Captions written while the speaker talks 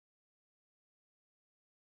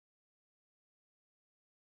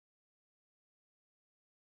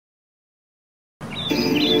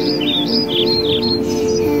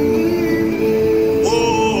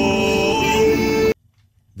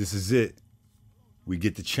This is it. We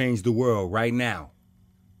get to change the world right now.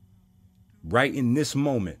 Right in this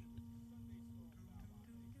moment.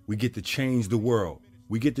 We get to change the world.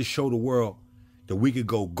 We get to show the world that we could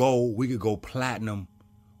go gold, we could go platinum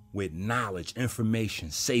with knowledge,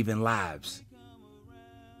 information, saving lives.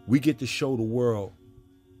 We get to show the world.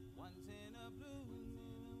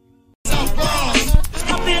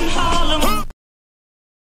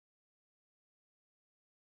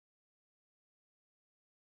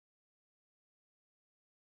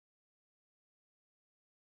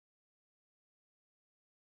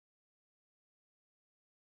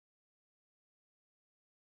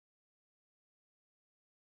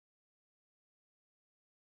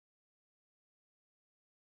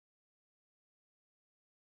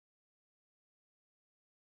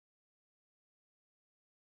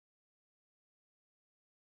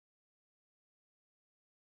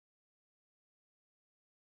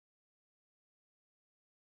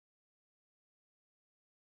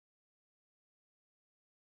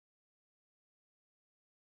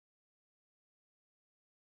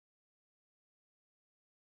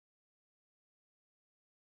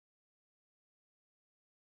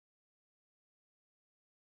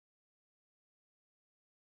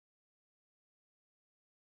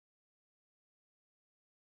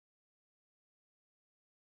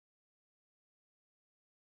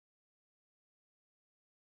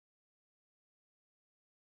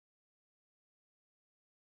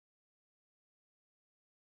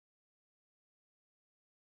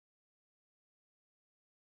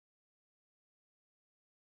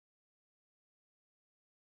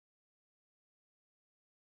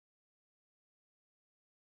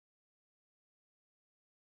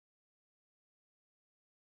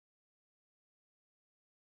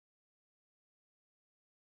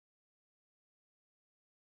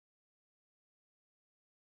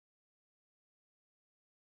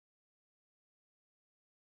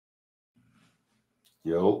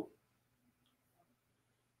 Yo.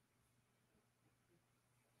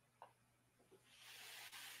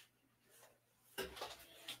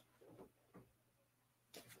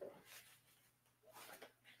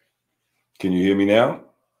 Can you hear me now?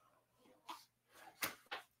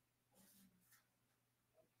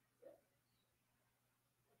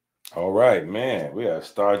 All right, man. We gotta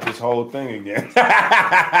start this whole thing again.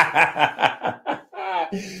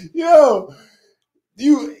 Yo,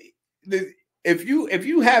 if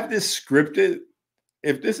you have this scripted,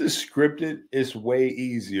 if this is scripted, it's way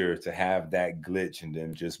easier to have that glitch and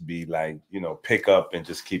then just be like, pick up and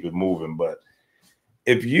just keep it moving. But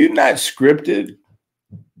if you're not scripted,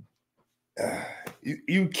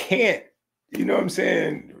 you can't, you know what I'm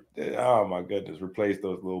saying? Oh my goodness, replace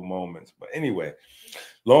those little moments. But anyway,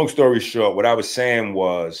 long story short, what I was saying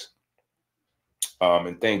was,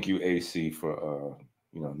 and thank you, AC, for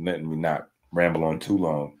letting me not ramble on too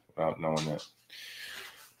long without knowing that.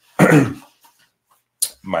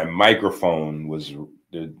 My microphone was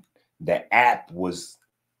the app was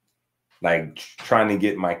like trying to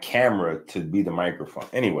get my camera to be the microphone.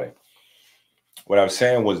 Anyway, what I was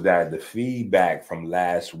saying was that the feedback from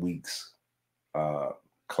last week's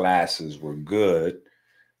classes were good.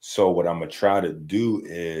 So what I'm gonna try to do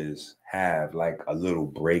is have like a little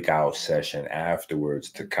breakout session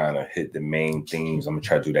afterwards to kind of hit the main themes. I'm gonna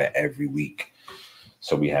try to do that every week.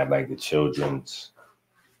 So we have like the children's,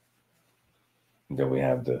 and then we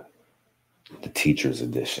have the teacher's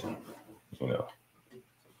edition,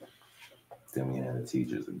 Then we had the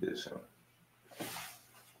teacher's edition.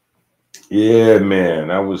 Yeah, man,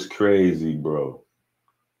 that was crazy, bro.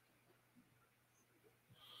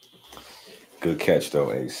 Good catch,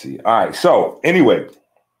 though, AC. All right, so anyway,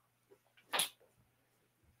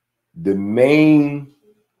 the main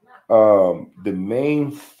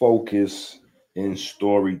focus in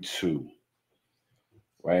story 2,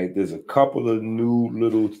 right? There's a couple of new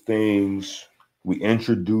little things. We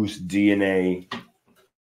introduced DNA,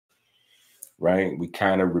 right? We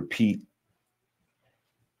kind of repeat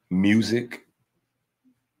music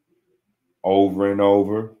over and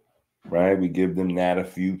over, right? We give them that a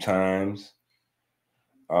few times.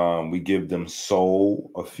 We give them soul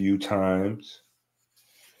a few times,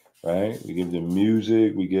 right? We give them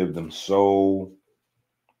music, we give them soul,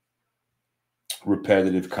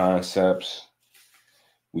 repetitive concepts.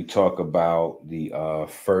 We talk about the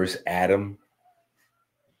first atom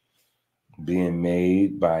being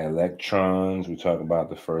made by electrons. We talk about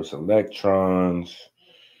the first electrons,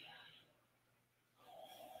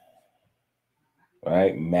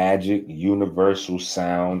 right? Magic, universal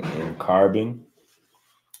sound, and carbon.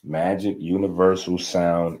 Magic, universal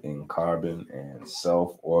sound in carbon, and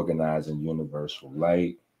self-organizing universal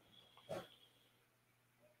light.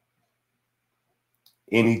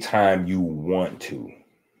 Anytime you want to.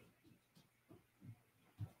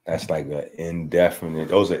 That's like an indefinite,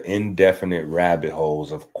 those are indefinite rabbit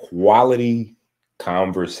holes of quality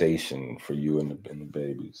conversation for you and the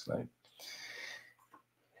babies. Like,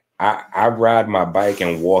 I ride my bike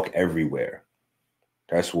and walk everywhere.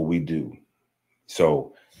 That's what we do.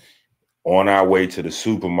 So on our way to the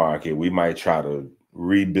supermarket, we might try to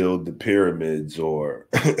rebuild the pyramids, or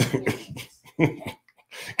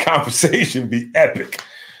conversation be epic.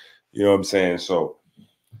 You know what I'm saying? So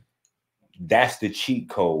that's the cheat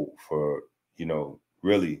code for,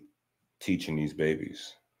 really teaching these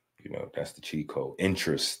babies. That's the cheat code.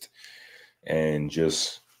 Interest, and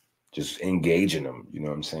just engaging them. You know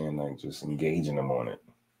what I'm saying? Like, just engaging them on it.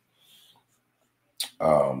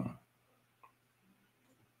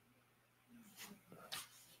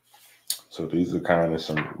 So these are kind of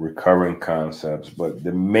some recurring concepts, but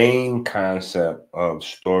the main concept of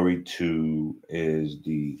story 2 is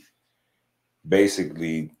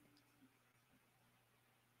basically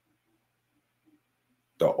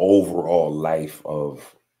the overall life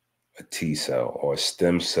of a T cell or a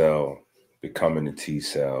stem cell becoming a T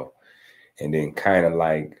cell, and then kind of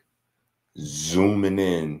like zooming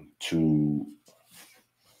in to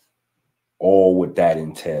all what that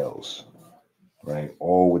entails, right?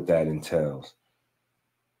 All what that entails.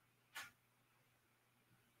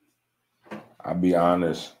 I'll be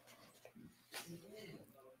honest.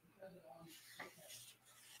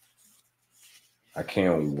 I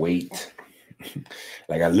can't wait.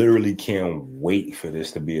 Like, I literally can't wait for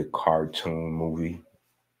this to be a cartoon movie,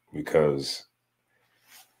 because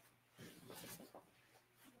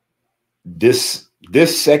this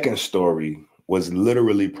second story was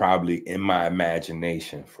literally probably in my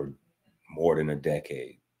imagination for more than a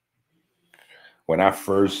decade. When I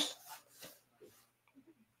first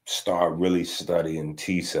started really studying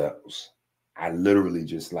T cells, I literally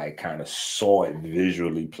just like kind of saw it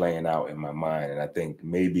visually playing out in my mind. And I think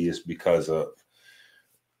maybe it's because of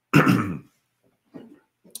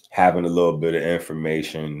having a little bit of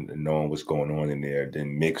information and knowing what's going on in there,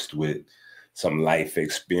 then mixed with some life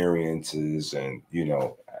experiences. And,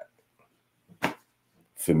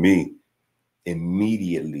 for me,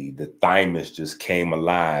 immediately the thymus just came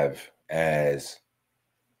alive as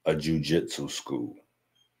a jiu-jitsu school.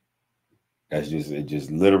 It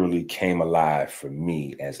just literally came alive for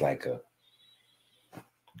me as like a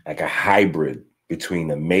hybrid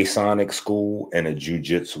between a Masonic school and a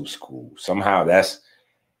jiu-jitsu school. Somehow that's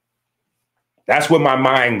where my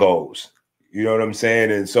mind goes. You know what I'm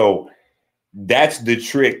saying? And so that's the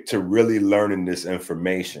trick to really learning this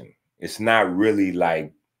information. It's not really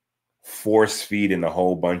like force feeding a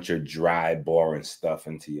whole bunch of dry, boring stuff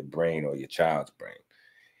into your brain or your child's brain.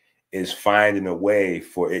 Is finding a way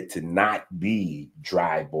for it to not be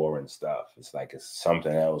dry, boring stuff. It's like it's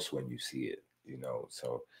something else when you see it,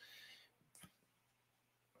 So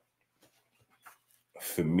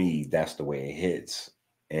for me, that's the way it hits.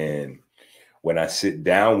 And when I sit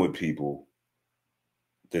down with people,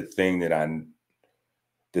 the thing that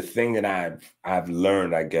I've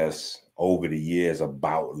learned, I guess, over the years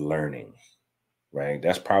about learning, right?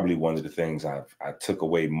 That's probably one of the things I took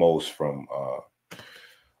away most from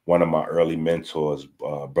one of my early mentors,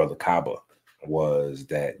 Brother Kaba, was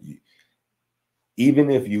that even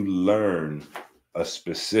if you learn a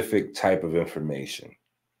specific type of information,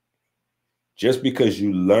 just because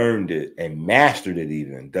you learned it and mastered it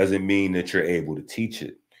even doesn't mean that you're able to teach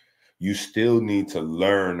it. You still need to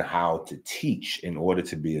learn how to teach in order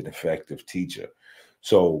to be an effective teacher.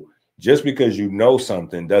 So just because you know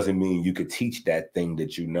something doesn't mean you could teach that thing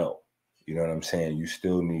that you know. You know what I'm saying? You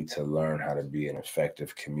still need to learn how to be an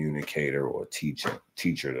effective communicator or teacher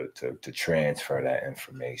to transfer that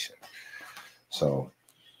information. So,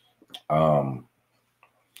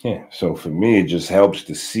 yeah. So for me, it just helps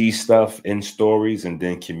to see stuff in stories and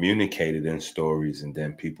then communicate it in stories, and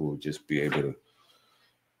then people will just be able to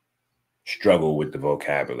struggle with the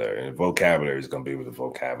vocabulary. And the vocabulary is going to be what the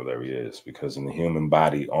vocabulary is, because in the human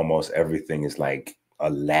body, almost everything is like a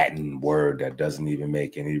Latin word that doesn't even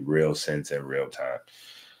make any real sense in real time.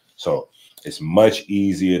 So it's much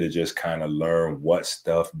easier to just kind of learn what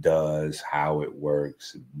stuff does, how it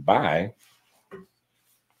works, by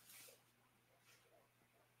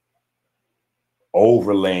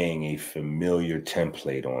overlaying a familiar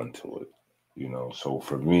template onto it. So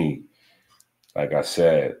for me, like I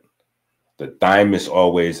said, the thymus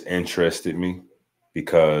always interested me,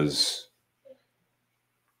 because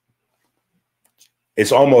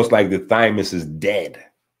it's almost like the thymus is dead.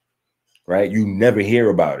 right? You never hear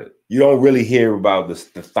about it. You don't really hear about the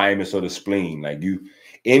thymus or the spleen. Like you,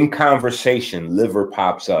 in conversation, liver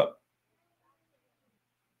pops up.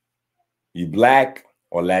 You Black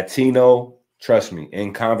or Latino, trust me,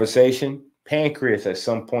 in conversation, pancreas at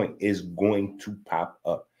some point is going to pop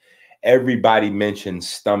up. Everybody mentions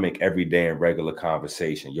stomach every day in regular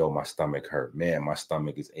conversation. Yo, my stomach hurt. Man, my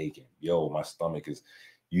stomach is aching. Yo, my stomach is,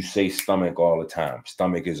 you say stomach all the time.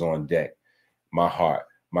 Stomach is on deck. My heart,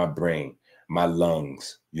 my brain, my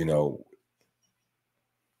lungs, you know,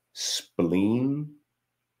 spleen,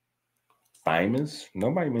 thymus.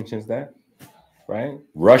 Nobody mentions that, right?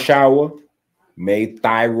 Rush Hour made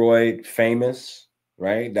thyroid famous,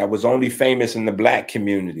 right? That was only famous in the Black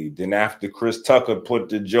community. Then after Chris Tucker put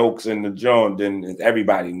the jokes in the joint, then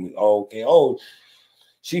everybody, okay, oh,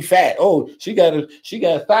 she fat. Oh, she got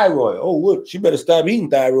a thyroid. Oh, what? She better stop eating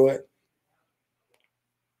thyroid.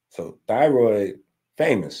 So thyroid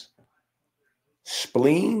famous.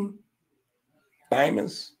 Spleen,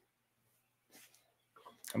 thymus.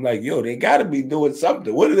 I'm like, yo, they got to be doing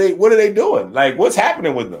something. What are they doing? Like, what's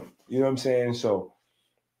happening with them? You know what I'm saying? So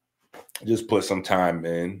just put some time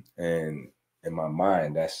in, and in my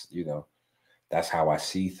mind, that's, you know, that's how I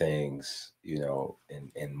see things, you know,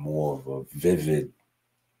 in more of a vivid.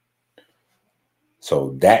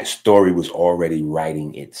 So that story was already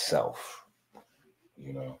writing itself,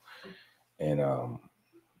 you know, and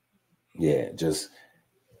yeah, just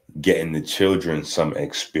getting the children some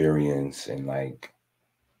experience in like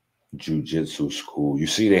jujitsu school. You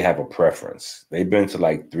see, they have a preference. They've been to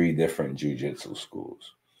like 3 different jujitsu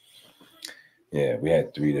schools. Yeah, we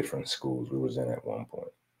had 3 different schools we was in at one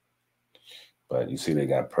point. But you see, they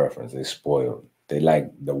got preference. They spoiled. They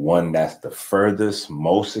like the one that's the furthest,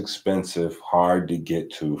 most expensive, hard to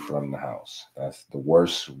get to from the house. That's the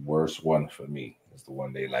worst one for me. It's the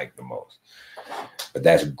one they like the most. But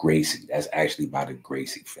that's Gracie. That's actually by the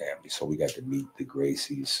Gracie family. So we got to meet the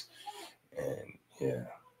Gracies. And yeah,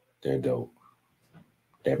 they're dope.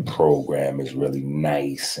 Their program is really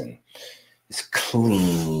nice and it's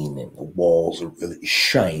clean and the walls are really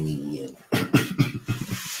shiny. And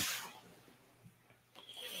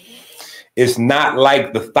it's not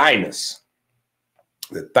like the thymus.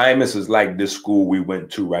 The thymus is like this school we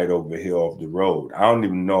went to right over here off the road. I don't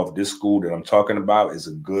even know if this school that I'm talking about is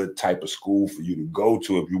a good type of school for you to go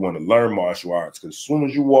to if you want to learn martial arts. Because as soon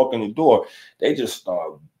as you walk in the door, they just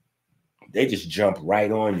jump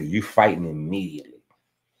right on you. You fighting immediately.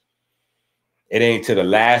 It ain't to the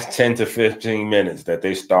last 10 to 15 minutes that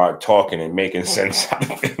they start talking and making sense out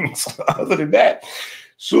of things. Other than that, as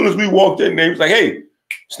soon as we walked in, they was like, hey,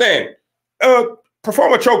 Stan,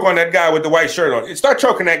 perform a choke on that guy with the white shirt on. Start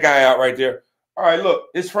choking that guy out right there. All right, look,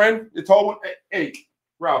 his friend, the tall one. Hey,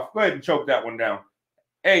 Ralph, go ahead and choke that one down.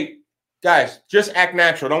 Hey, guys, just act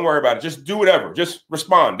natural. Don't worry about it. Just do whatever. Just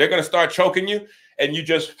respond. They're going to start choking you, and you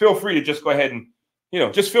just feel free to just go ahead and, you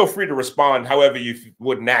know, just feel free to respond however you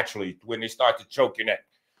would naturally when they start to choke your neck.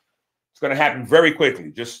 It's going to happen very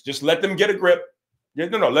quickly. Just let them get a grip.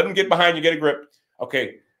 No, let them get behind you, get a grip.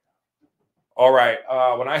 Okay. All right.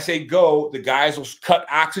 When I say go, the guys will cut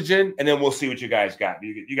oxygen, and then we'll see what you guys got.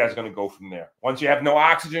 You guys are going to go from there. Once you have no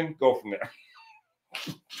oxygen, go from there.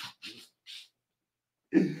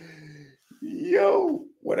 Yo,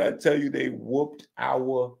 when I tell you they whooped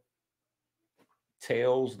our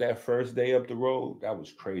tails that first day up the road, that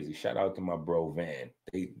was crazy. Shout out to my bro Van.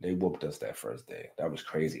 They whooped us that first day. That was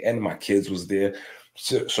crazy. And my kids was there.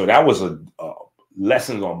 So that was a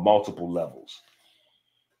lessons on multiple levels.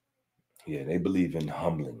 Yeah, they believe in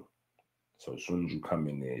humbling. So as soon as you come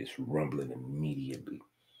in there, it's rumbling immediately.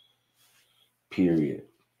 Period.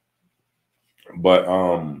 But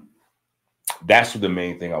that's the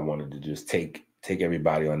main thing I wanted to just take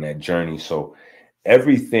everybody on that journey. So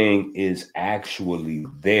everything is actually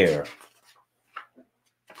there.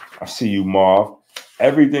 I see you, Marv.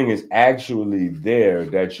 Everything is actually there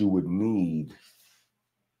that you would need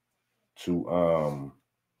to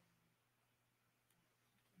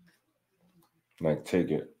like take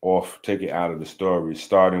it out of the story,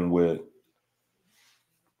 starting with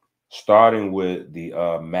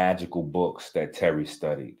the magical books that Terry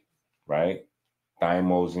studied, right?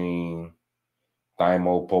 Thymosine,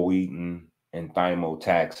 thymopoietin, and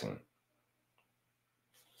thymotaxin.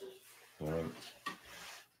 Right?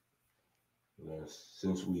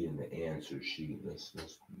 Since we in the answer sheet, let's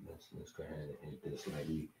go ahead and hit this like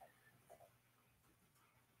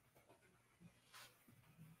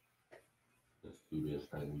let's do this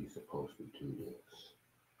like we supposed to do this.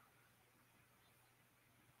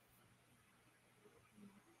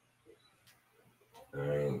 All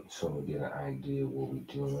right, so we get an idea of what we're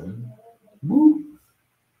doing. Woo.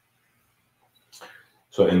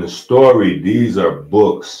 So in the story, these are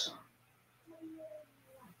books.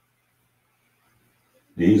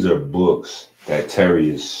 These are books that Terry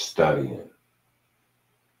is studying.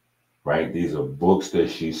 Right? These are books that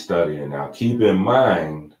she's studying. Now, keep in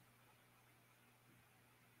mind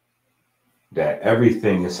that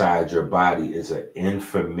everything inside your body is an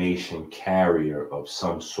information carrier of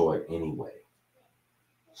some sort anyway.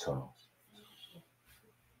 So,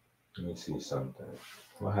 let me see something.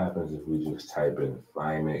 What happens if we just type in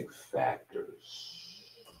thymic factors?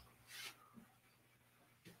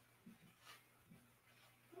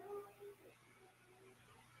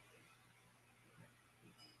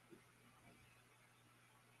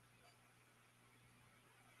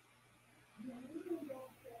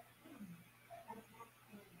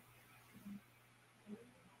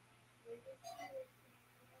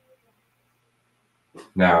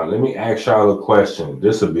 Now, let me ask y'all a question.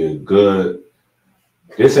 This will be a good,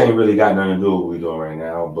 this ain't really got nothing to do with what we're doing right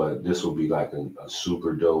now, but this will be like a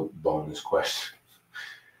super dope bonus question.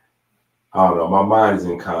 I don't know. My mind is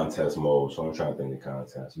in contest mode, so I'm trying to think of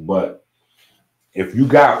contest. But if you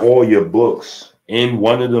got all your books in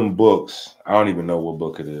one of them books, I don't even know what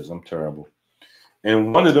book it is. I'm terrible.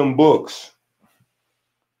 In one of them books,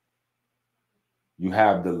 you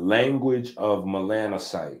have the language of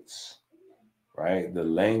melanocytes, right? The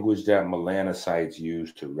language that melanocytes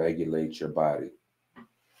use to regulate your body,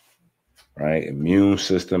 right? Immune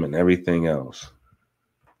system and everything else.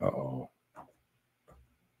 Uh-oh.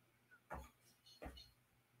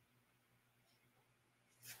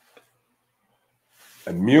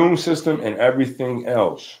 Immune system and everything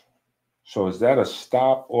else. So is that a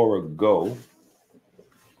stop or a go?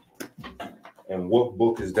 And what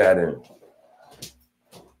book is that in?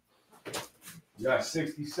 You got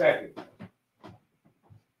 60 seconds.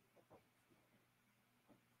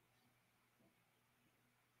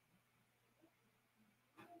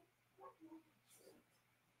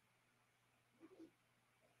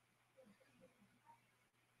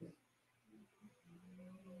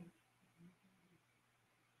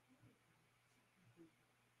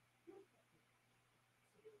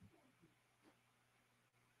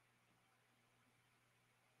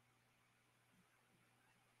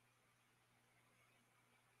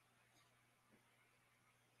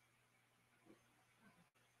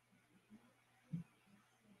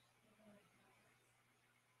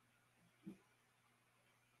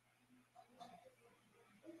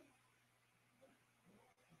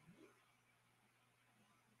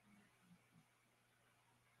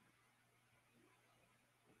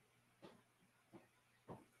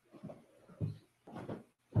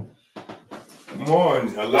 Come on.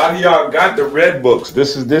 A lot of y'all got the red books.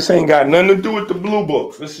 This ain't got nothing to do with the blue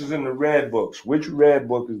books. This is in the red books. Which red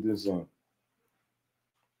book is this in?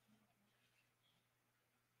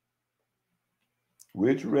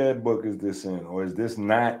 Which red book is this in? Or is this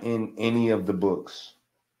not in any of the books?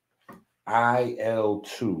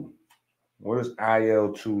 IL-2. What does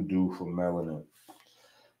IL-2 do for melanin?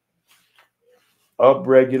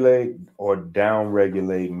 Upregulate or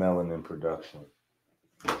downregulate melanin production?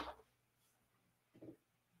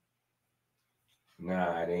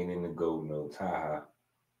 Nah, it ain't in the gold notes. Haha.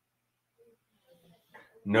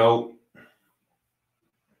 Nope.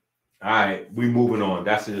 All right, we moving on.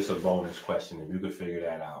 That's just a bonus question. If you could figure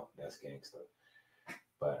that out, that's gangster.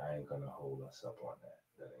 But I ain't gonna hold us up on that.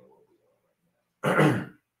 That ain't what we're doing right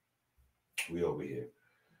now. We over here.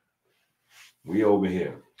 We over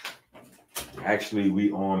here. Actually,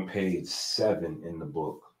 we on page 7 in the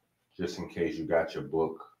book. Just in case you got your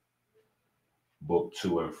book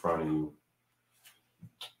 2 in front of you.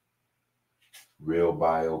 Real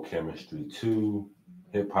Biochemistry 2.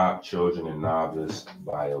 Hip Hop, Children, and Novice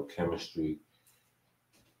Biochemistry.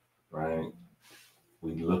 Right?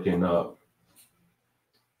 We looking up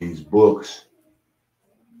these books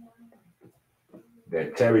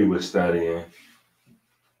that Terry was studying.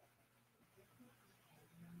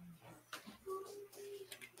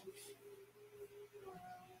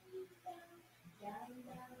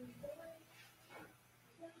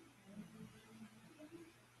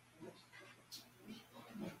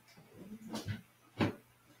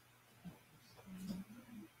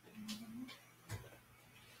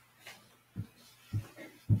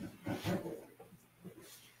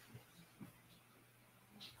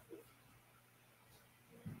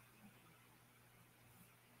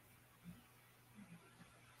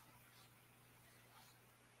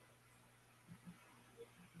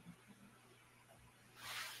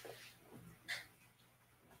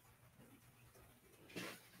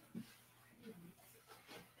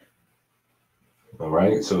 All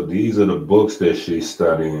right, so these are the books that she's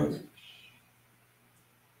studying.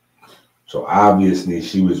 So obviously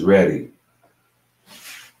she was ready.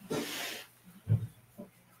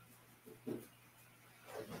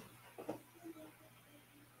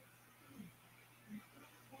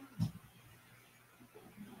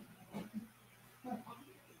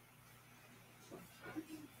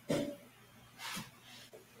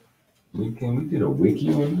 We did a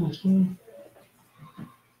wiki on this one?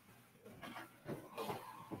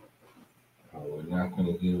 Oh, we're not going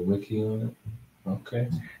to get a wiki on it? Okay.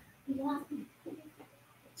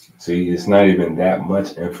 See, it's not even that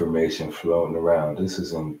much information floating around. This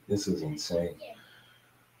is insane.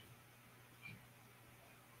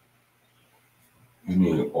 You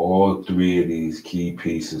need all three of these key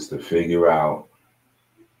pieces to figure out.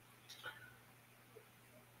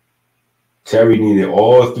 Terry needed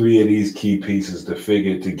all three of these key pieces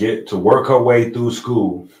to work her way through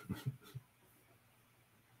school.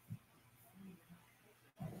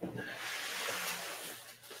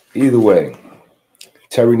 Either way,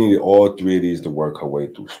 Terry needed all three of these to work her way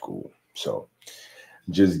through school. So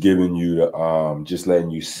just giving you the just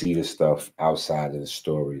letting you see the stuff outside of the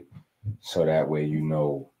story, so that way you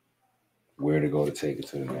know where to go to take it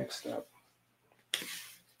to the next step.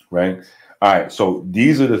 Right? All right. So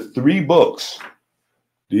these are the three books.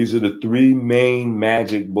 These are the three main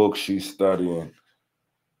magic books she's studying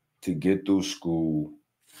to get through school.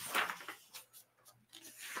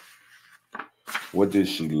 What did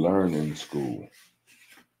she learn in school?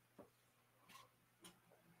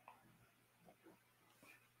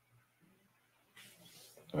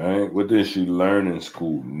 All right. What did she learn in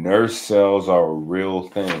school? Nurse cells are a real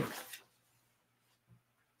thing.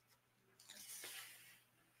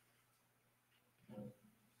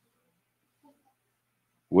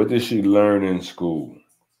 What did she learn in school?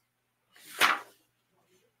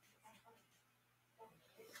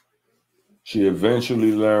 She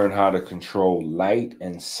eventually learned how to control light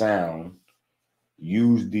and sound,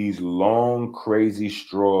 use these long, crazy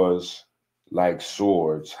straws like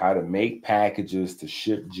swords, how to make packages to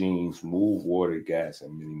ship genes, move water, gas,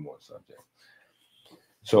 and many more subjects.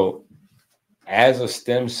 So as a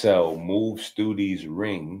stem cell moves through these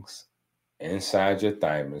rings inside your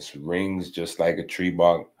thymus, rings just like a tree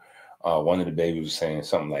bark. One of the babies was saying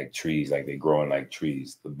something like trees, like they're growing like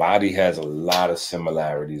trees. The body has a lot of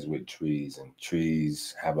similarities with trees, and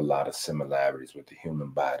trees have a lot of similarities with the human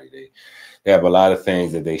body. They have a lot of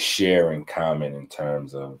things that they share in common in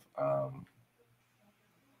terms of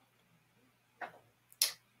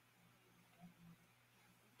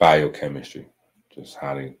biochemistry, just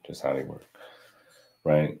how they work,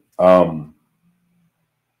 right?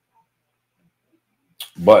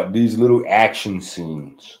 But these little action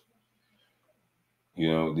scenes,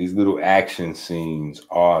 these little action scenes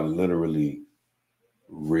are literally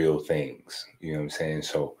real things. You know what I'm saying?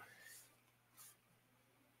 So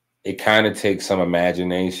it kind of takes some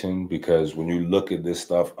imagination, because when you look at this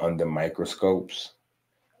stuff under microscopes,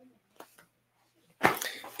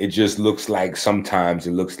 it just looks like, sometimes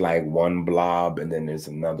it looks like one blob and then there's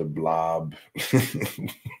another blob.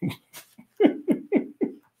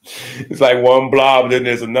 It's like one blob, then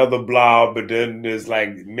there's another blob, but then there's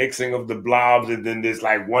like mixing of the blobs, and then there's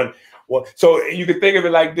like one. So you can think of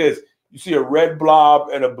it like this. You see a red blob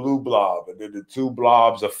and a blue blob, and then the two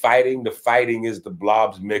blobs are fighting. The fighting is the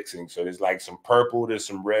blobs mixing. So there's like some purple, there's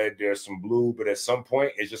some red, there's some blue, but at some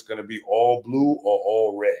point it's just going to be all blue or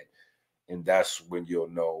all red. And that's when you'll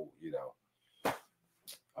know,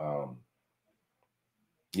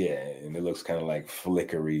 yeah, and it looks kind of like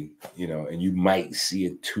flickery, and you might see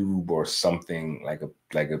a tube or something like a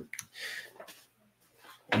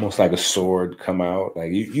almost like a sword come out.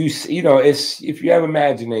 Like it's, if you have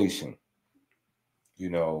imagination, it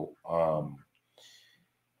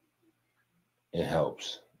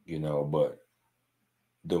helps, but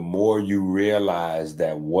the more you realize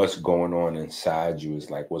that what's going on inside you is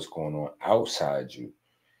like what's going on outside you,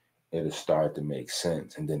 it'll start to make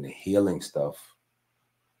sense. And then the healing stuff,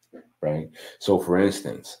 right? So for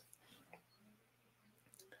instance,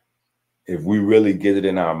 if we really get it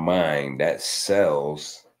in our mind that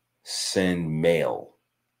cells send mail,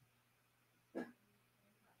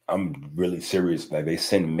 I'm really serious. Like they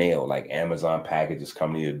send mail, like Amazon packages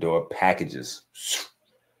come to your door, packages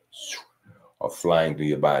are flying through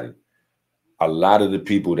your body. A lot of the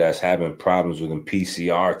people that's having problems with them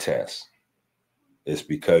PCR tests, it's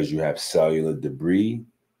because you have cellular debris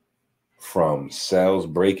from cells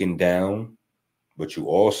breaking down, but you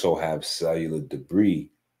also have cellular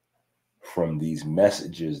debris from these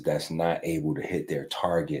messages that's not able to hit their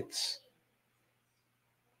targets.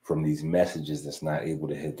 from these messages that's not able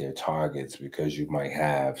to hit their targets because you might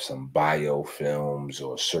have some biofilms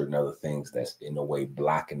or certain other things that's in a way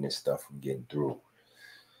blocking this stuff from getting through.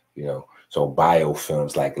 You know, so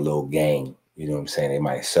biofilms like a little gang, you know what I'm saying? They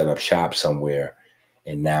might set up shop somewhere,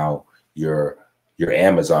 and now your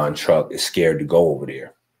Amazon truck is scared to go over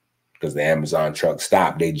there because the Amazon truck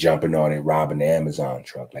stopped. They jumping on it, robbing the Amazon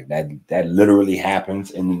truck. Like that literally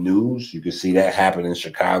happens in the news. You can see that happen in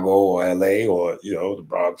Chicago or LA or, you know, the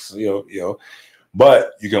Bronx, you know,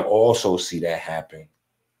 but you can also see that happen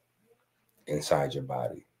inside your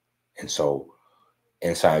body. And so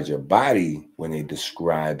inside your body, when they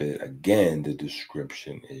describe it, again, the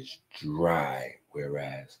description is dry.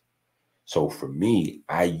 Whereas, so for me,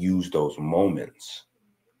 I use those moments.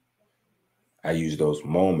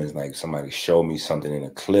 Like somebody showed me something in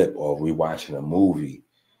a clip or we watching a movie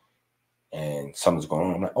and something's going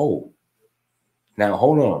on. I'm like, oh, now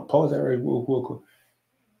hold on. Pause that right real quick.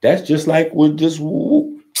 That's just like with just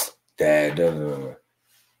dad.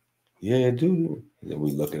 Yeah, dude. And then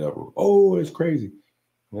we look it up. Oh, it's crazy.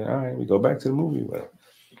 Yeah, all right, we go back to the movie.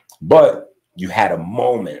 But you had a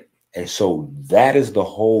moment. And so that is the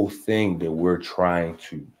whole thing that we're trying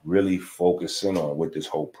to really focus in on with this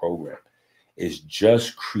whole program, is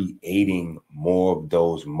just creating more of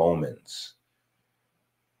those moments.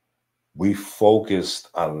 We focused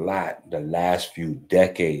a lot the last few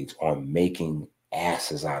decades on making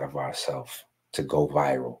asses out of ourselves to go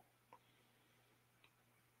viral.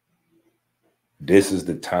 This is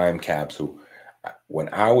the time capsule. When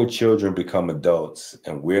our children become adults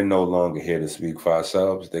and we're no longer here to speak for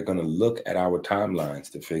ourselves, they're going to look at our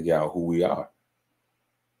timelines to figure out who we are.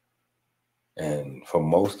 And for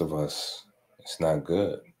most of us, it's not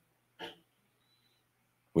good.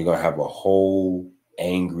 We're going to have a whole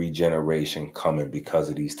angry generation coming because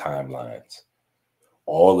of these timelines.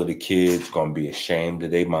 All of the kids going to be ashamed of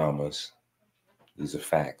their mamas. These are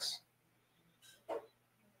facts.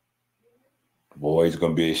 Boys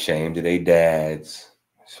going to be ashamed of their dads.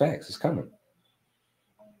 It's facts. It's coming.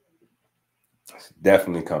 It's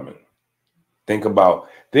definitely coming. Think about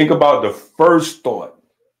the first thought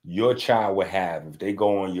your child would have if they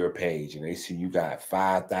go on your page and they see you got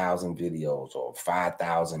 5,000 videos or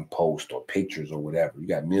 5,000 posts or pictures or whatever. You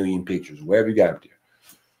got a million pictures, wherever you got up there.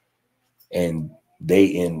 And they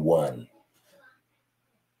in one.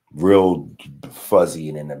 Real fuzzy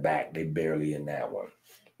and in the back. They barely in that one.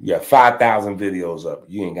 You got 5,000 videos up.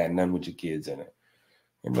 You ain't got none with your kids in it.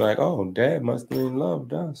 And be like, oh, dad must have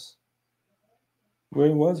loved us.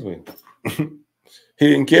 Where was we? He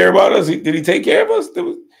didn't care about us. Did he take care of us?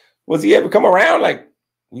 Was he ever come around? Like,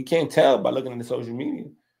 we can't tell by looking at the social media.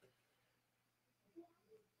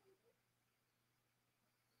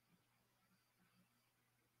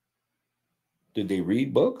 Did they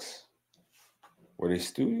read books? Were they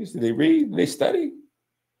students? Did they read? Did they study?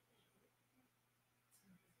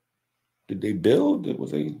 Did they build?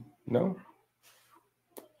 No?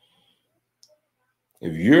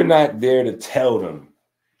 If you're not there to tell them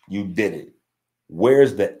you did it,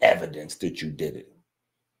 where's the evidence that you did it?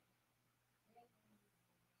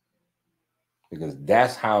 Because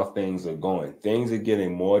that's how things are going. Things are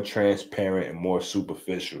getting more transparent and more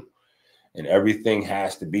superficial. And everything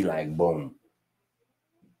has to be like, boom.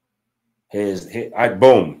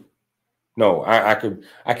 Boom. No, I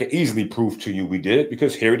could easily prove to you we did it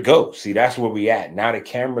because here it goes. See, that's where we at. Now the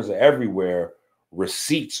cameras are everywhere.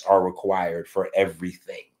 Receipts are required for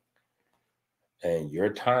everything. And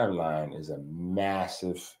your timeline is a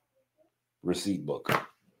massive receipt book.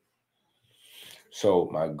 So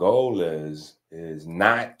my goal is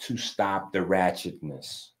not to stop the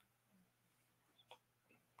ratchetness.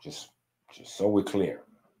 Just so we're clear.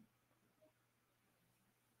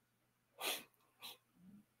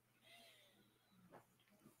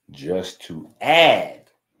 Just to add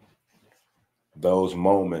those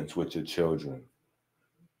moments with your children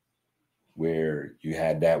where you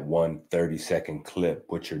had that 1 30-second clip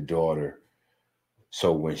with your daughter.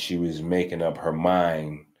 So when she was making up her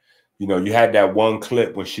mind, you know, you had that one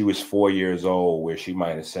clip when she was 4 years old where she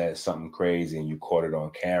might have said something crazy and you caught it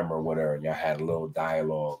on camera with her and y'all had a little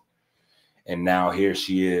dialogue. And now here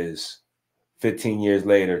she is 15 years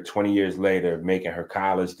later, 20 years later, making her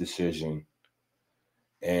college decision.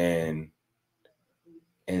 And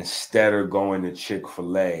instead of going to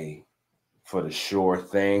Chick-fil-A for the sure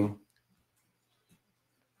thing,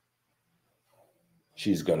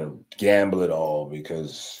 she's going to gamble it all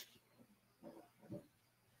because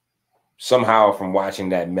somehow from watching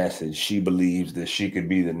that message, she believes that she could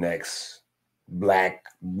be the next Black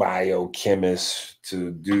biochemist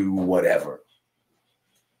to do whatever.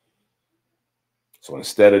 So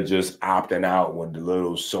instead of just opting out with the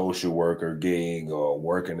little social worker gig or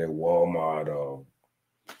working at Walmart or,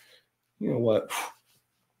 you know what?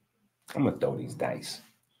 I'm going to throw these dice.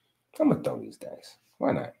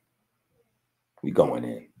 Why not? We going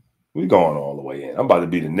in. We going all the way in. I'm about to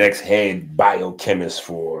be the next head biochemist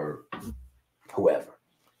for whoever.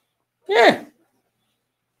 Yeah.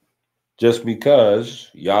 Just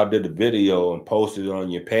because y'all did a video and posted it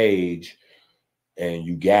on your page and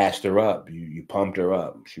you gassed her up, you pumped her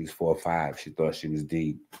up. She was 4 or 5. She thought she was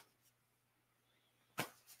deep.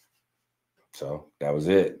 So that was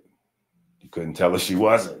it. You couldn't tell her she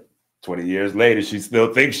wasn't. 20 years later, she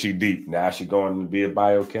still thinks she deep. Now she's going to be a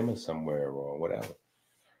biochemist somewhere or whatever.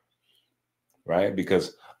 Right?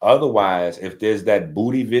 Because otherwise, if there's that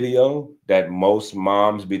booty video that most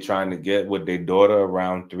moms be trying to get with their daughter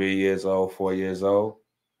around 3 years old, 4 years old,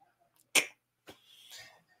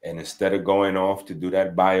 and instead of going off to do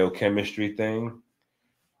that biochemistry thing,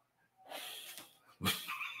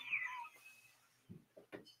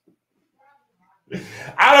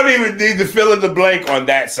 I don't even need to fill in the blank on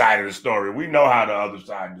that side of the story. We know how the other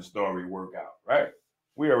side of the story work out, right?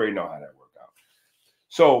 We already know how that worked out.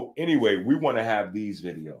 So anyway, we want to have these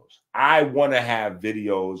videos. I want to have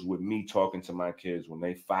videos with me talking to my kids when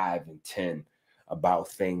they're 5 and 10 about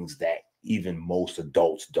things that even most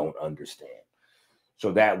adults don't understand.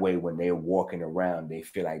 So that way, when they're walking around, they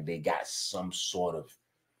feel like they got some sort of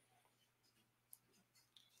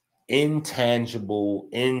intangible,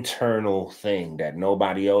 internal thing that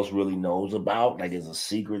nobody else really knows about, like it's a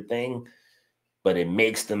secret thing, but it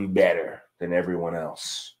makes them better than everyone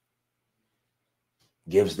else.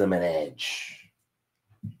 Gives them an edge.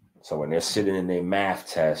 So when they're sitting in their math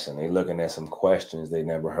test and they're looking at some questions they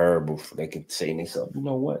never heard before, they could say to themselves, you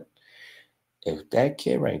know what? If that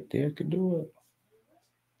kid right there could do it,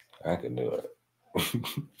 I can do it.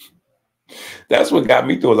 That's what got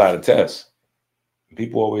me through a lot of tests.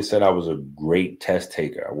 People always said I was a great test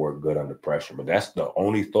taker. I work good under pressure, but that's the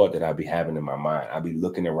only thought that I be having in my mind. I be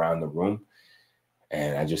looking around the room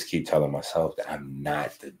and I just keep telling myself that I'm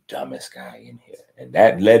not the dumbest guy in here. And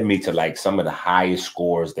that led me to like some of the highest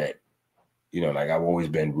scores that, you know, like I've always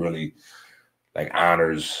been really like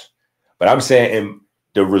honors. But I'm saying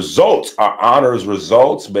the results are honors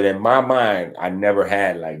results, but in my mind, I never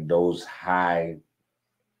had like those high,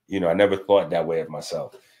 you know, I never thought that way of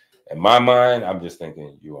myself. In my mind, I'm just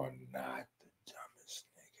thinking, you are not the dumbest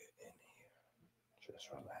nigga in here. Just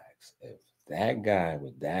relax. If that guy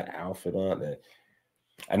with that outfit on,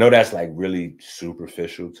 I know that's like really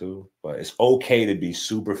superficial too, but it's okay to be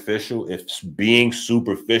superficial if being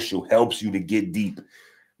superficial helps you to get deep.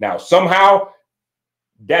 Now, somehow,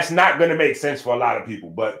 that's not going to make sense for a lot of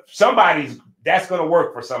people, but that's going to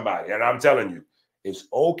work for somebody. And I'm telling you, it's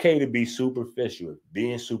okay to be superficial if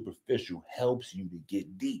being superficial helps you to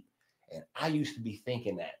get deep. And I used to be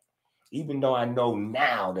thinking that, even though I know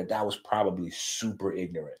now that that was probably super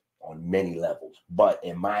ignorant on many levels. But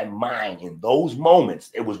in my mind, in those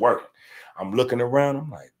moments, it was working. I'm looking around,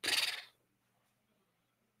 I'm like,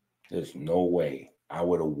 there's no way I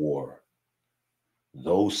would have wore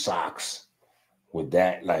those socks with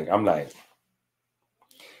that. Like, I'm like,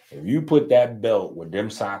 if you put that belt with them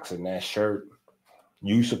socks and that shirt,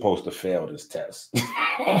 you supposed to fail this test.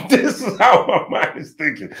 This is how my mind is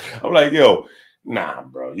thinking. I'm like, yo, nah,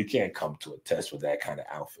 bro, you can't come to a test with that kind of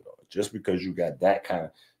outfit on. Just because you got that kind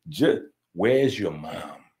of, where's your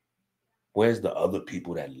mom? Where's the other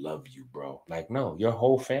people that love you, bro? Like, no, your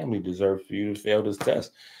whole family deserves for you to fail this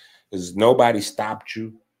test. Because nobody stopped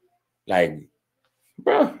you. Like,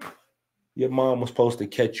 bro, your mom was supposed to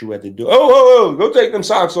catch you at the door. Oh, go take them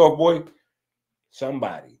socks off, boy.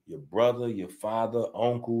 Somebody, your brother, your father,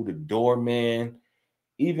 uncle, the doorman,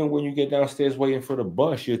 even when you get downstairs waiting for the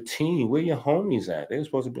bus, your team, where your homies at? They're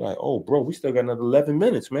supposed to be like, oh, bro, we still got another 11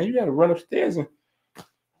 minutes, man. You got to run upstairs and,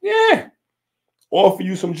 yeah, offer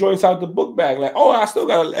you some joints out the book bag. Like, oh, I still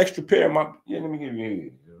got an extra pair of my, yeah, let me give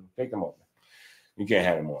you, take them off. You can't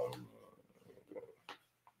have them on.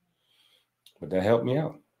 But that helped me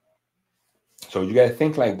out. So you got to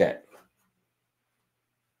think like that.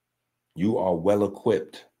 You are well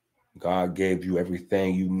equipped. God gave you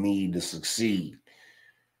everything you need to succeed.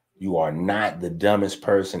 You are not the dumbest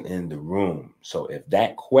person in the room. So if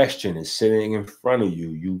that question is sitting in front of you,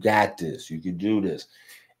 you got this. You can do this.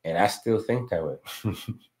 And I still think that way.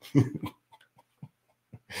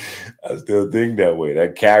 I still think that way.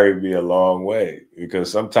 That carried me a long way.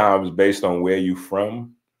 Because sometimes based on where you're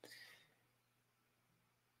from,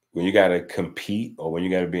 when you got to compete or when you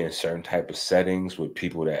got to be in certain type of settings with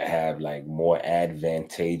people that have like more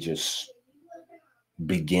advantageous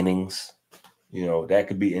beginnings, you know, that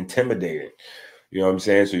could be intimidating. You know what I'm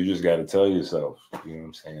saying? So you just got to tell yourself, you know what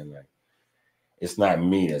I'm saying? Like, it's not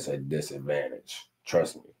me that's at disadvantage.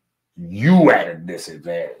 Trust me. You at a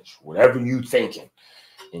disadvantage. Whatever you thinking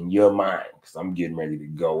in your mind, because I'm getting ready to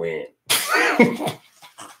go in.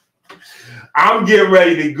 I'm getting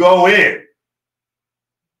ready to go in.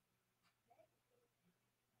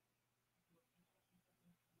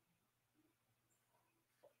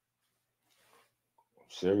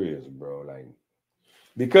 Serious, bro. Like,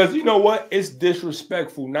 because you know what? It's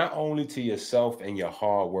disrespectful not only to yourself and your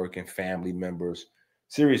hardworking family members.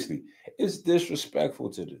 Seriously, it's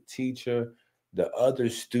disrespectful to the teacher, the other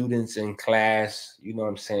students in class. You know what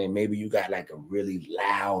I'm saying? Maybe you got like a really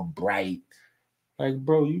loud, bright, like,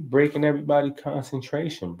 bro, you breaking everybody's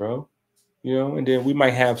concentration, bro. You know, and then we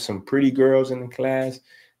might have some pretty girls in the class.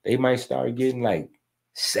 They might start getting like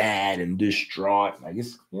sad and distraught. Like,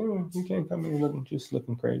 it's, you know, you can't come in looking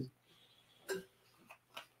crazy.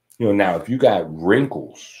 You know, now if you got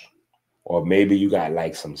wrinkles or maybe you got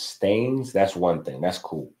like some stains, that's one thing. That's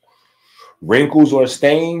cool. Wrinkles or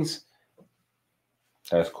stains,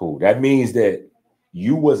 that's cool. That means that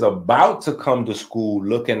you was about to come to school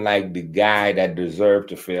looking like the guy that deserved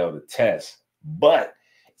to fail the test. But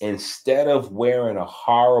instead of wearing a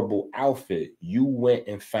horrible outfit, you went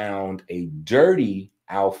and found a dirty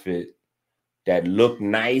outfit that looked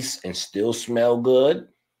nice and still smelled good.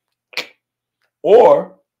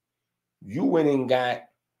 Or you went and got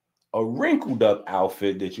a wrinkled up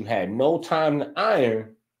outfit that you had no time to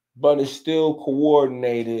iron, but it's still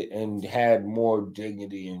coordinated and had more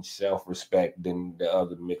dignity and self-respect than the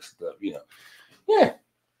other mixed up, you know. Yeah.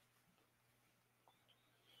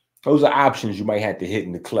 Those are options you might have to hit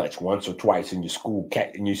in the clutch once or twice in your school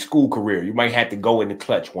career. You might have to go in the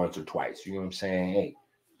clutch once or twice. You know what I'm saying? Hey,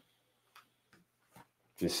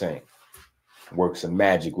 just saying. Work some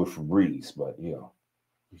magic with Febreze, but you know,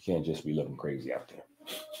 you can't just be looking crazy out there.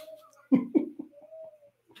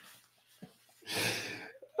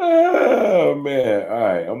 Oh man. All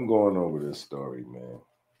right. I'm going over this story, man.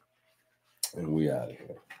 And we out of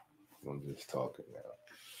here. I'm just talking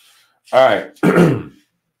now. All right.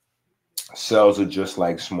 Cells are just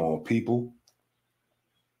like small people.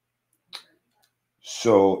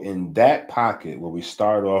 So in that pocket where we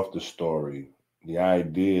start off the story, the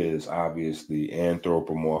idea is obviously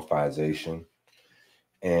anthropomorphization.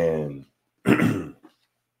 And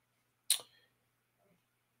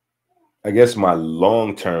I guess my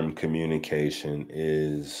long-term communication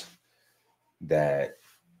is that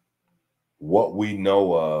what we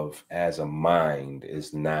know of as a mind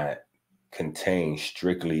is not contained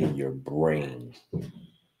strictly in your brain.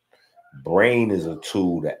 Brain is a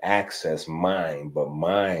tool to access mind, but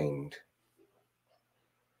mind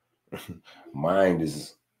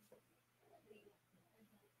is,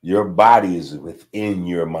 your body is within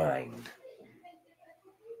your mind.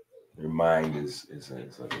 Your mind is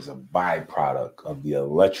a byproduct of the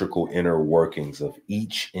electrical inner workings of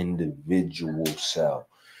each individual cell.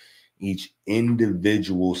 Each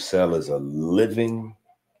individual cell is a living,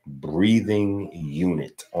 breathing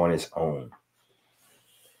unit on its own.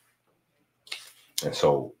 And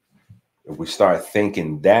so if we start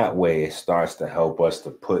thinking that way, it starts to help us to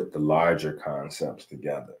put the larger concepts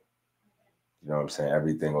together. You know what I'm saying?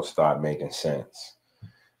 Everything will start making sense.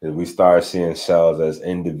 If we start seeing cells as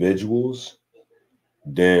individuals,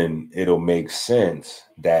 then it'll make sense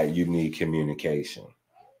that you need communication,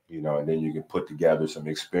 you know, and then you can put together some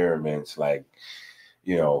experiments like,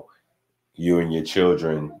 you know, you and your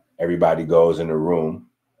children, everybody goes in a room,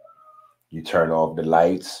 you turn off the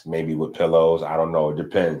lights, maybe with pillows. I don't know. It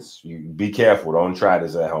depends. You be careful. Don't try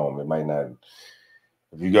this at home. It might not.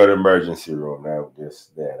 If you go to the emergency room, now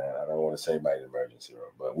just then I don't want to say by the emergency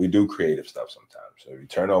room, but we do creative stuff sometimes. So if you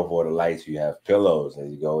turn off all the lights, you have pillows,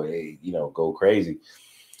 and you go, hey, you know, go crazy.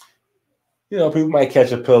 You know, people might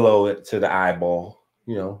catch a pillow to the eyeball.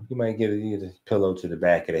 You know, you might get a pillow to the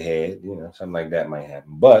back of the head. You know, something like that might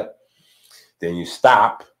happen. But then you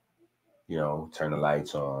stop. You know, turn the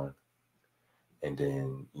lights on, and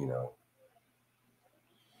then you know,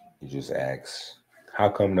 you just ask, how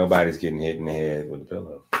come nobody's getting hit in the head with a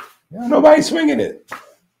pillow? You know, nobody's swinging it.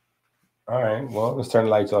 All right, well, let's turn the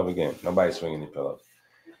lights off again. Nobody's swinging the pillows.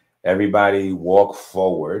 Everybody walk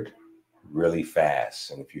forward really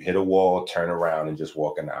fast. And if you hit a wall, turn around and just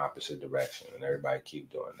walk in the opposite direction. And everybody keep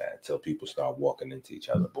doing that until people start walking into each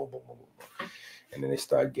other. Boom, boom, boom, boom, boom. And then they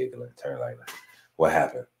start giggling. Turn like, what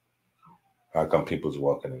happened? How come people's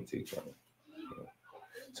walking into each other?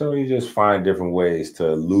 So you just find different ways to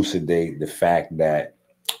elucidate the fact that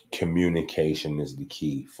communication is the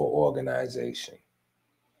key for organization,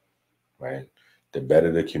 right? The better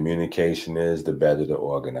the communication is, the better the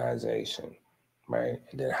organization, right?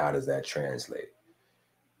 And then how does that translate?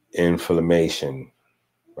 Inflammation,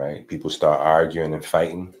 right? People start arguing and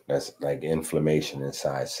fighting. That's like inflammation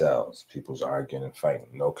inside cells. People's arguing and fighting.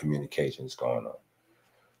 No communication is going on,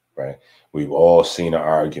 right? We've all seen an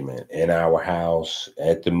argument in our house,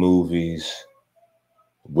 at the movies,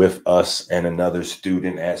 with us and another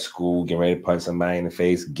student at school, getting ready to punch somebody in the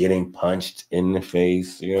face, getting punched in the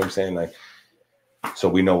face. You know what I'm saying? Like, so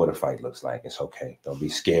we know what a fight looks like. It's okay. Don't be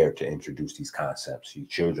scared to introduce these concepts. You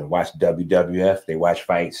children watch WWF, they watch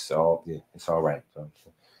fights. So yeah, it's all right. So,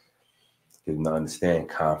 you can understand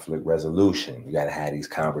conflict resolution. You got to have these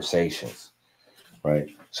conversations, right?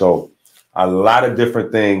 So a lot of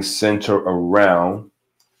different things center around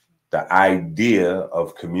the idea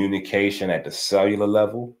of communication at the cellular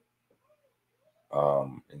level,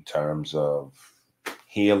 in terms of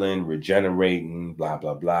healing, regenerating, blah,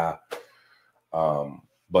 blah, blah.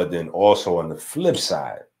 But then also on the flip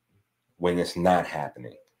side, when it's not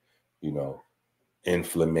happening, you know,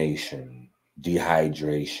 inflammation,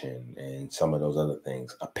 dehydration, and some of those other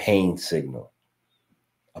things, a pain signal,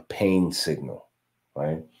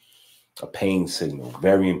 right? A pain signal,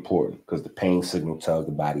 very important, because the pain signal tells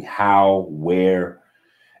the body how, where,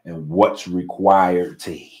 and what's required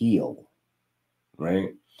to heal,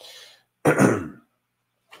 right?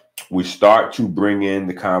 We start to bring in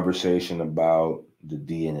the conversation about the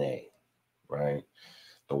DNA, right?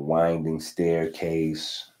 The winding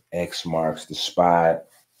staircase, X marks the spot.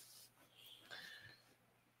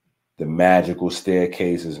 The magical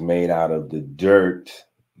staircase is made out of the dirt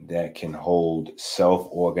that can hold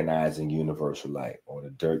self-organizing universal light, or the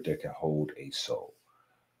dirt that can hold a soul,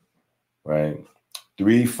 right?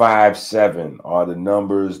 3, 5, 7 are the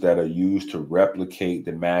numbers that are used to replicate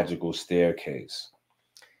the magical staircase.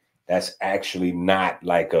 That's actually not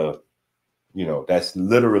like a, you know, that's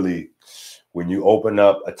literally when you open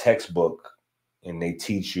up a textbook and they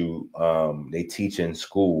teach you, they teach in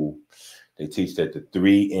school, they teach that the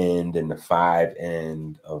 3 end and the 5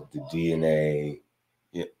 end of the DNA,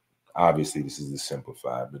 yeah, obviously this is the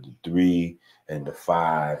simplified, but the 3 and the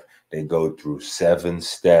 5, they go through 7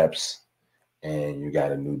 steps and you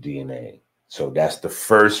got a new DNA. So that's the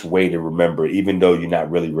first way to remember, even though you're not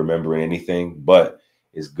really remembering anything, but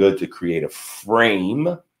it's good to create a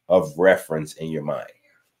frame of reference in your mind.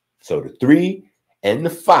 So the 3 and the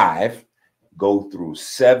 5 go through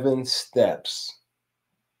 7 steps,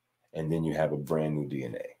 and then you have a brand new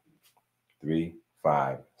DNA. 3,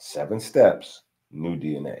 5, 7 steps, new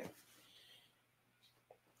DNA.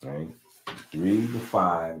 Right? 3 to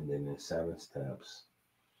 5, and then there's 7 steps.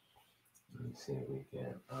 Let me see if we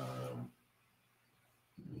can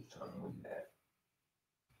do something with that.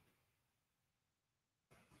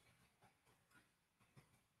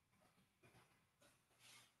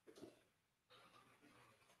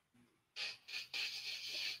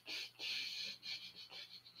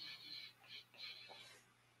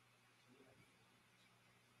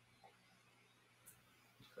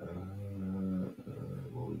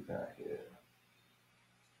 What we got here?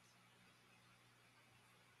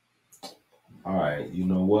 All right, you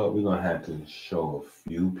know what? We're gonna have to show a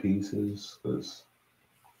few pieces because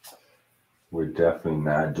we're definitely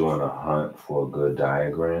not doing a hunt for a good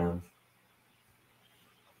diagram.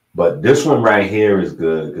 But this one right here is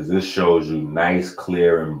good because this shows you nice,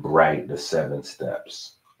 clear, and bright the 7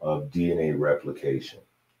 steps of DNA replication.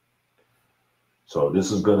 So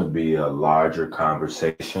this is going to be a larger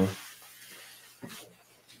conversation.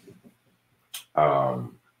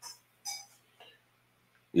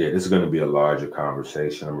 Yeah, this is going to be a larger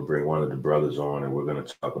conversation. I'm going to bring one of the brothers on, and we're going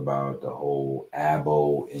to talk about the whole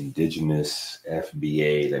ABO, indigenous,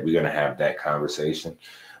 FBA. Like, we're going to have that conversation.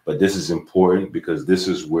 But this is important because this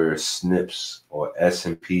is where SNPs or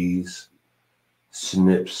SNPs,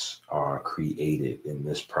 SNPs are created in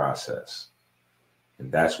this process.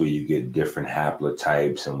 And that's where you get different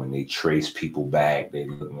haplotypes. And when they trace people back, they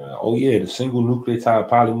look like, oh yeah, the single nucleotide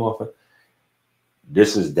polymorph.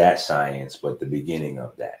 This is that science, but the beginning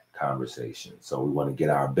of that conversation. So we want to get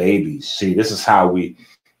our babies. See, this is how we,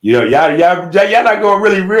 you know, y'all not going to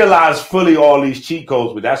really realize fully all these cheat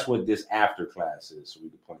codes, but that's what this after class is. So we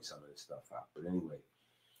can point some of this stuff out. But anyway,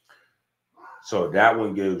 so that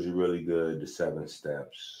one gives you really good the 7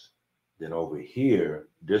 steps. Then over here,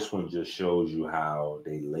 this one just shows you how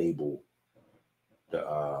they label the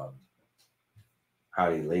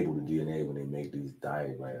DNA when they make these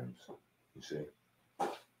diagrams. You see,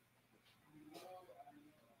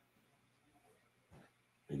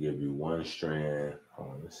 they give you one strand.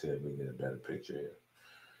 Hold on, let's see if we get a better picture here.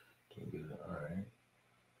 Can we get it? All right,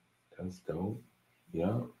 that's dope.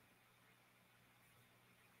 Yeah,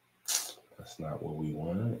 that's not what we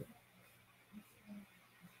wanted.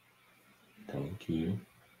 Thank you.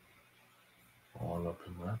 All up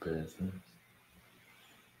in my business.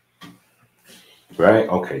 Right?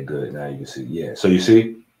 Okay, good. Now you can see. Yeah. So you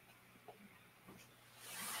see,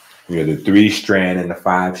 you have the 3-strand and the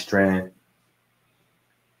 5-strand.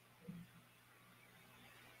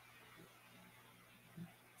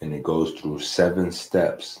 And it goes through 7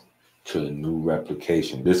 steps to a new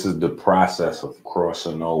replication. This is the process of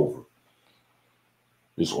crossing over.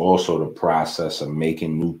 There's also the process of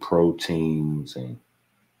making new proteins, and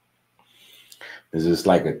this is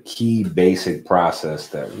like a key basic process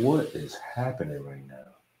that what is happening right now?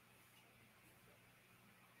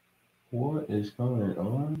 What is going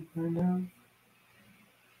on right now?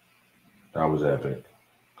 That was epic.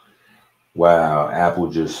 Wow, Apple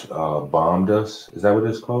just bombed us. Is that what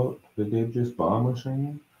it's called? Did they just bomb us right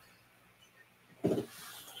now?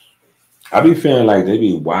 I be feeling like they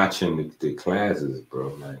be watching the classes,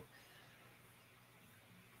 bro.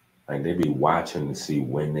 Like they be watching to see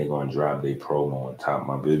when they gonna drop their promo on top of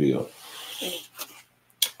my video.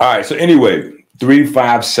 All right, so anyway,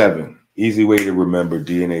 357. Easy way to remember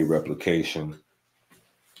DNA replication.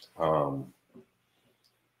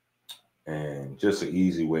 And just an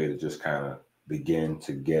easy way to just kind of begin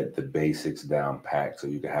to get the basics down packed so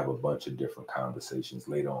you can have a bunch of different conversations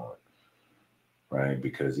later on, right?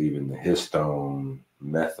 Because even the histone,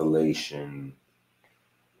 methylation,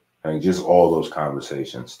 and just all those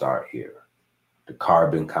conversations start here. The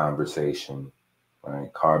carbon conversation,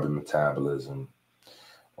 right? Carbon metabolism,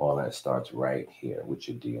 all that starts right here with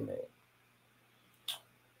your DNA.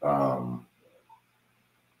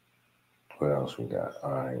 What else we got?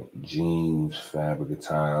 All right, genes, fabric of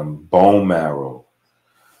time, bone marrow,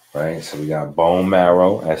 right? So we got bone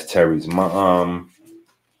marrow as Terry's mom.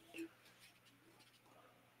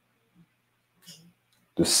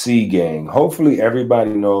 The C gang. Hopefully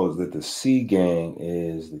everybody knows that the C gang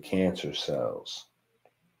is the cancer cells.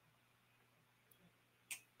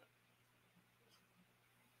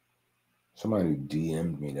 Somebody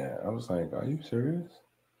DM'd me that. I was like, are you serious?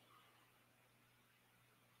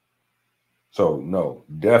 So no,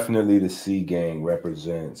 definitely the C gang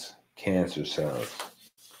represents cancer cells.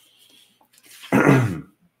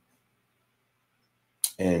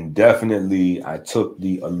 And definitely I took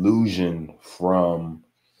the allusion from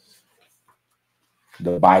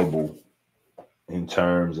the Bible in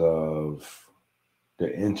terms of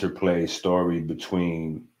the interplay story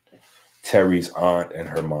between Terry's aunt and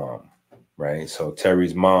her mom, right? So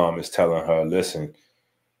Terry's mom is telling her, listen,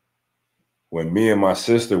 when me and my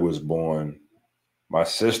sister was born, my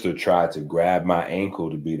sister tried to grab my ankle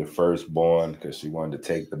to be the firstborn because she wanted to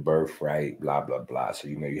take the birthright, blah, blah, blah. So,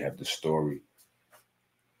 you have the story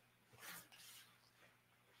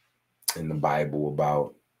in the Bible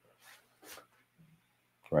about,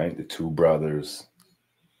 right, the 2 brothers,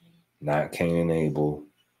 not Cain and Abel.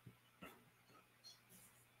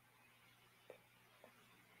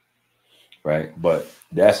 Right? But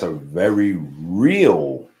that's a very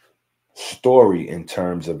real story in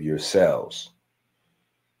terms of your cells.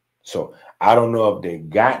 So I don't know if they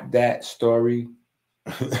got that story.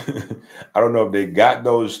 I don't know if they got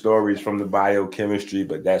those stories from the biochemistry,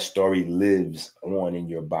 but that story lives on in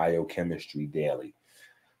your biochemistry daily.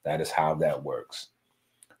 That is how that works.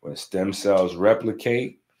 When stem cells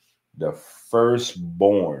replicate, the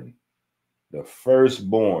firstborn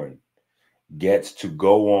gets to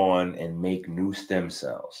go on and make new stem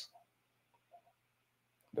cells.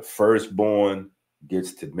 The firstborn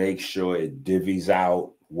gets to make sure it divvies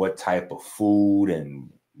out what type of food and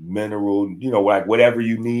mineral, like whatever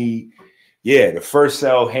you need. Yeah, the first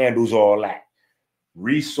cell handles all that.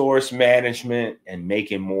 Resource management and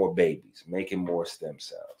making more babies, making more stem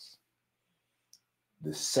cells.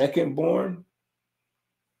 The secondborn,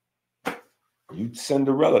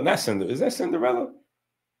 Cinderella. Is that Cinderella?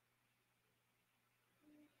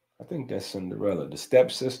 I think that's Cinderella. The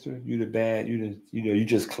stepsister, you the bad, you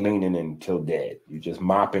just cleaning until dead. You just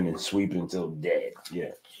mopping and sweeping until dead.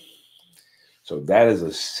 Yeah. So that is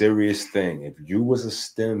a serious thing. If you was a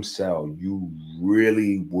stem cell, you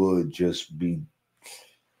really would just be,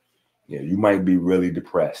 you might be really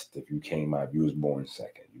depressed if you came out, if you was born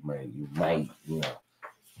second. You might,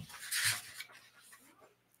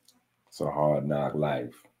 It's a hard knock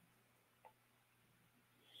life.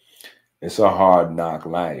 It's a hard knock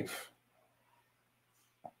life.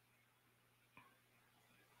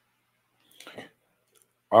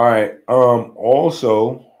 All right.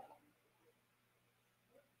 Also,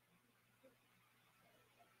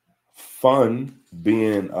 fun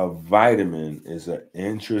being a vitamin is an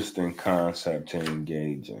interesting concept to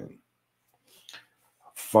engage in.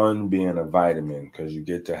 Fun being a vitamin because you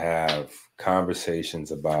get to have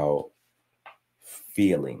conversations about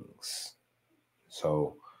feelings.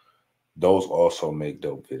 So those also make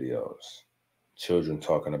dope videos. Children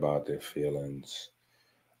talking about their feelings.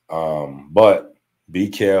 But be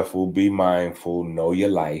careful, be mindful, know your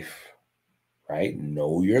life, right?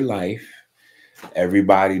 Know your life.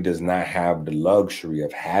 Everybody does not have the luxury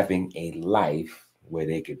of having a life where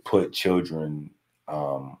they could put children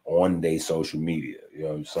on their social media. You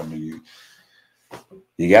know, some of you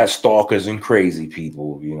got stalkers and crazy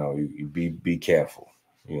people. You know, you be careful.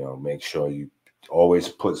 You know, make sure you always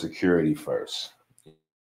put security first.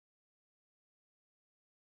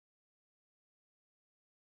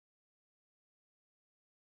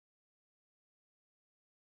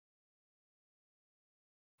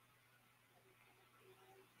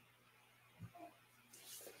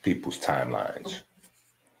 People's timelines,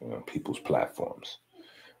 you know, people's platforms,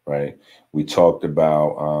 right? We talked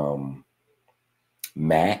about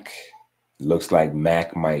Mac. Looks like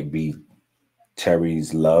Mac might be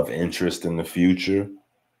Terry's love interest in the future,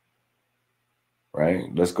 right?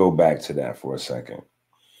 Let's go back to that for a second.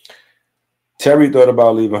 Terry thought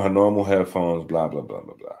about leaving her normal headphones, blah, blah, blah,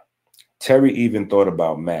 blah, blah. Terry even thought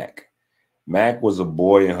about Mac. Mac was a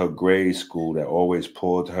boy in her grade school that always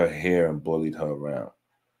pulled her hair and bullied her around.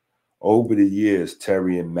 Over the years,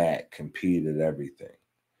 Terry and Mac competed at everything.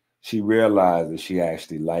 She realized that she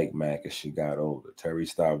actually liked Mac as she got older. Terry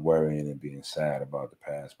stopped worrying and being sad about the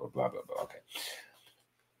past, but blah, blah, blah. Okay.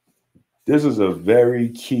 This is a very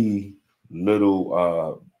key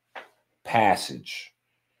little passage.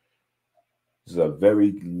 This is a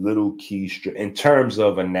very little key in terms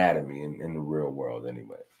of anatomy in the real world,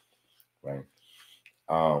 anyway. Right?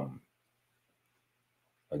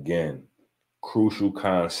 Again, crucial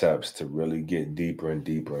concepts to really get deeper and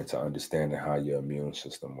deeper into understanding how your immune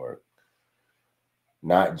system works.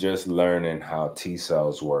 Not just learning how T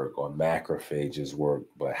cells work or macrophages work,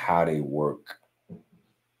 but how they work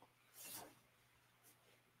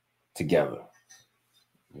together.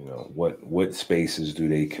 You know, what spaces do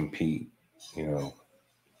they compete? You know,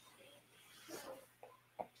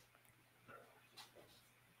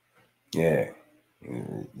 yeah,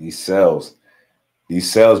 these cells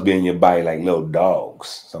be in your body like little dogs.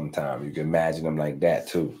 Sometimes you can imagine them like that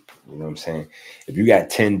too. You know what I'm saying? If you got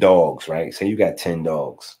 10 dogs, right? Say you got 10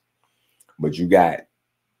 dogs, but you got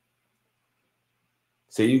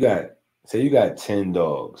say you got 10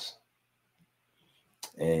 dogs,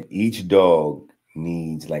 and each dog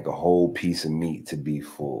needs like a whole piece of meat to be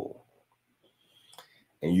full.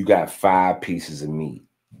 And you got 5 pieces of meat.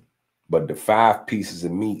 But the 5 pieces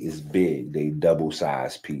of meat is big. They double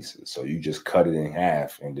sized pieces. So you just cut it in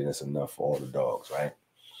half and then it's enough for all the dogs, right?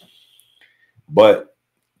 But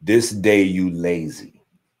this day you lazy.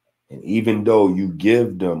 And even though you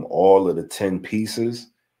give them all of the 10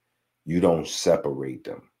 pieces, you don't separate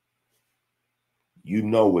them. You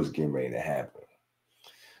know what's getting ready to happen.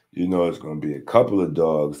 You know it's going to be a couple of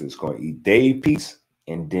dogs that's going to eat their piece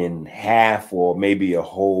and then half or maybe a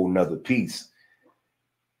whole nother piece.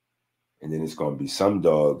 And then it's going to be some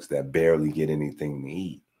dogs that barely get anything to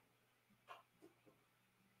eat.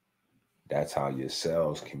 That's how your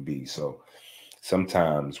cells can be. So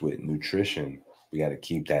sometimes with nutrition, we got to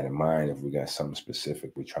keep that in mind if we got something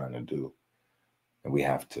specific we're trying to do. And we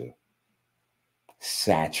have to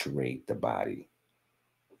saturate the body.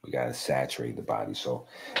 We got to saturate the body. So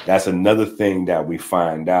that's another thing that we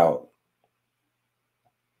find out.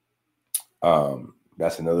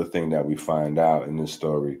 That's another thing that we find out in this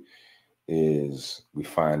story is we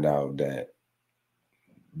find out that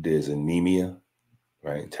there's anemia,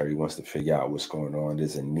 right? Terry wants to figure out what's going on.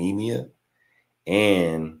 There's anemia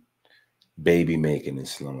and baby making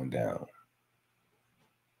is slowing down.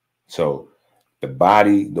 So the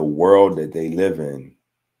body, the world that they live in,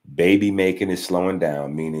 baby making is slowing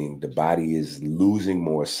down, meaning the body is losing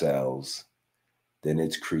more cells than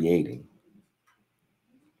it's creating,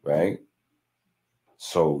 right?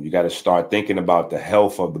 So you got to start thinking about the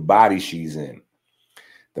health of the body she's in.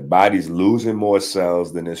 The body's losing more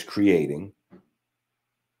cells than it's creating,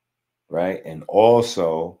 right? And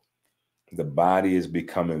also the body is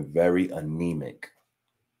becoming very anemic.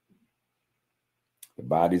 The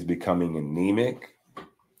body's becoming anemic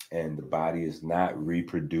and the body is not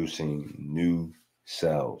reproducing new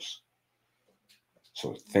cells.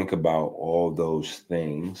 So think about all those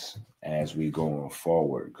things as we go on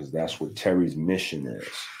forward, because that's what Terry's mission is.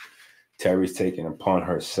 Terry's taking upon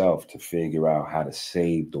herself to figure out how to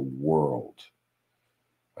save the world.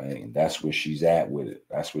 Right? And that's where she's at with it.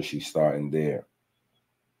 That's where she's starting there.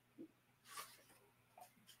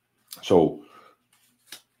 So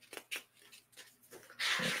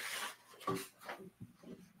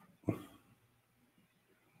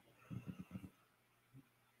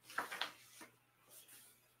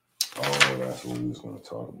that's what we was going to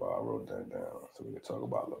talk about. I wrote that down so we could talk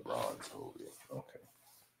about LeBron's movie. Okay.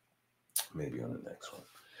 Maybe on the next one.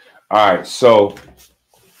 All right, so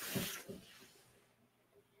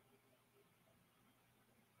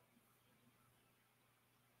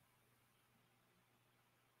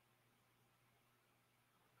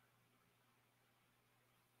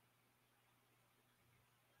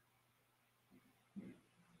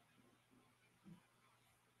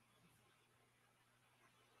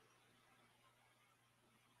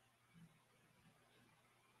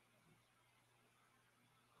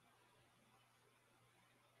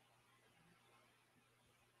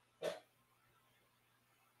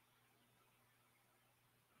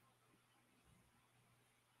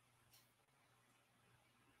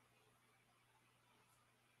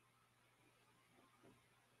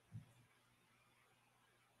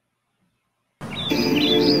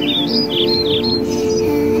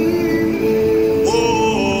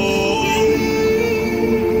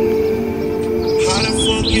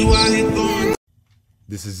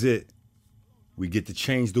this is it. We get to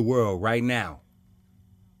change the world right now.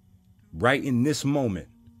 Right in this moment.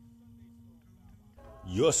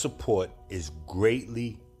 Your support is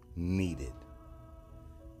greatly needed.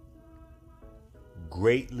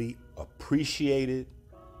 Greatly appreciated.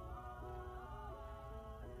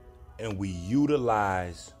 And we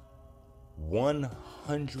utilize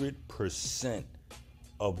 100%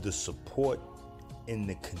 of the support in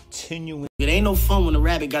the continuing. It ain't no fun when the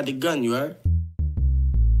rabbit got the gun, you heard?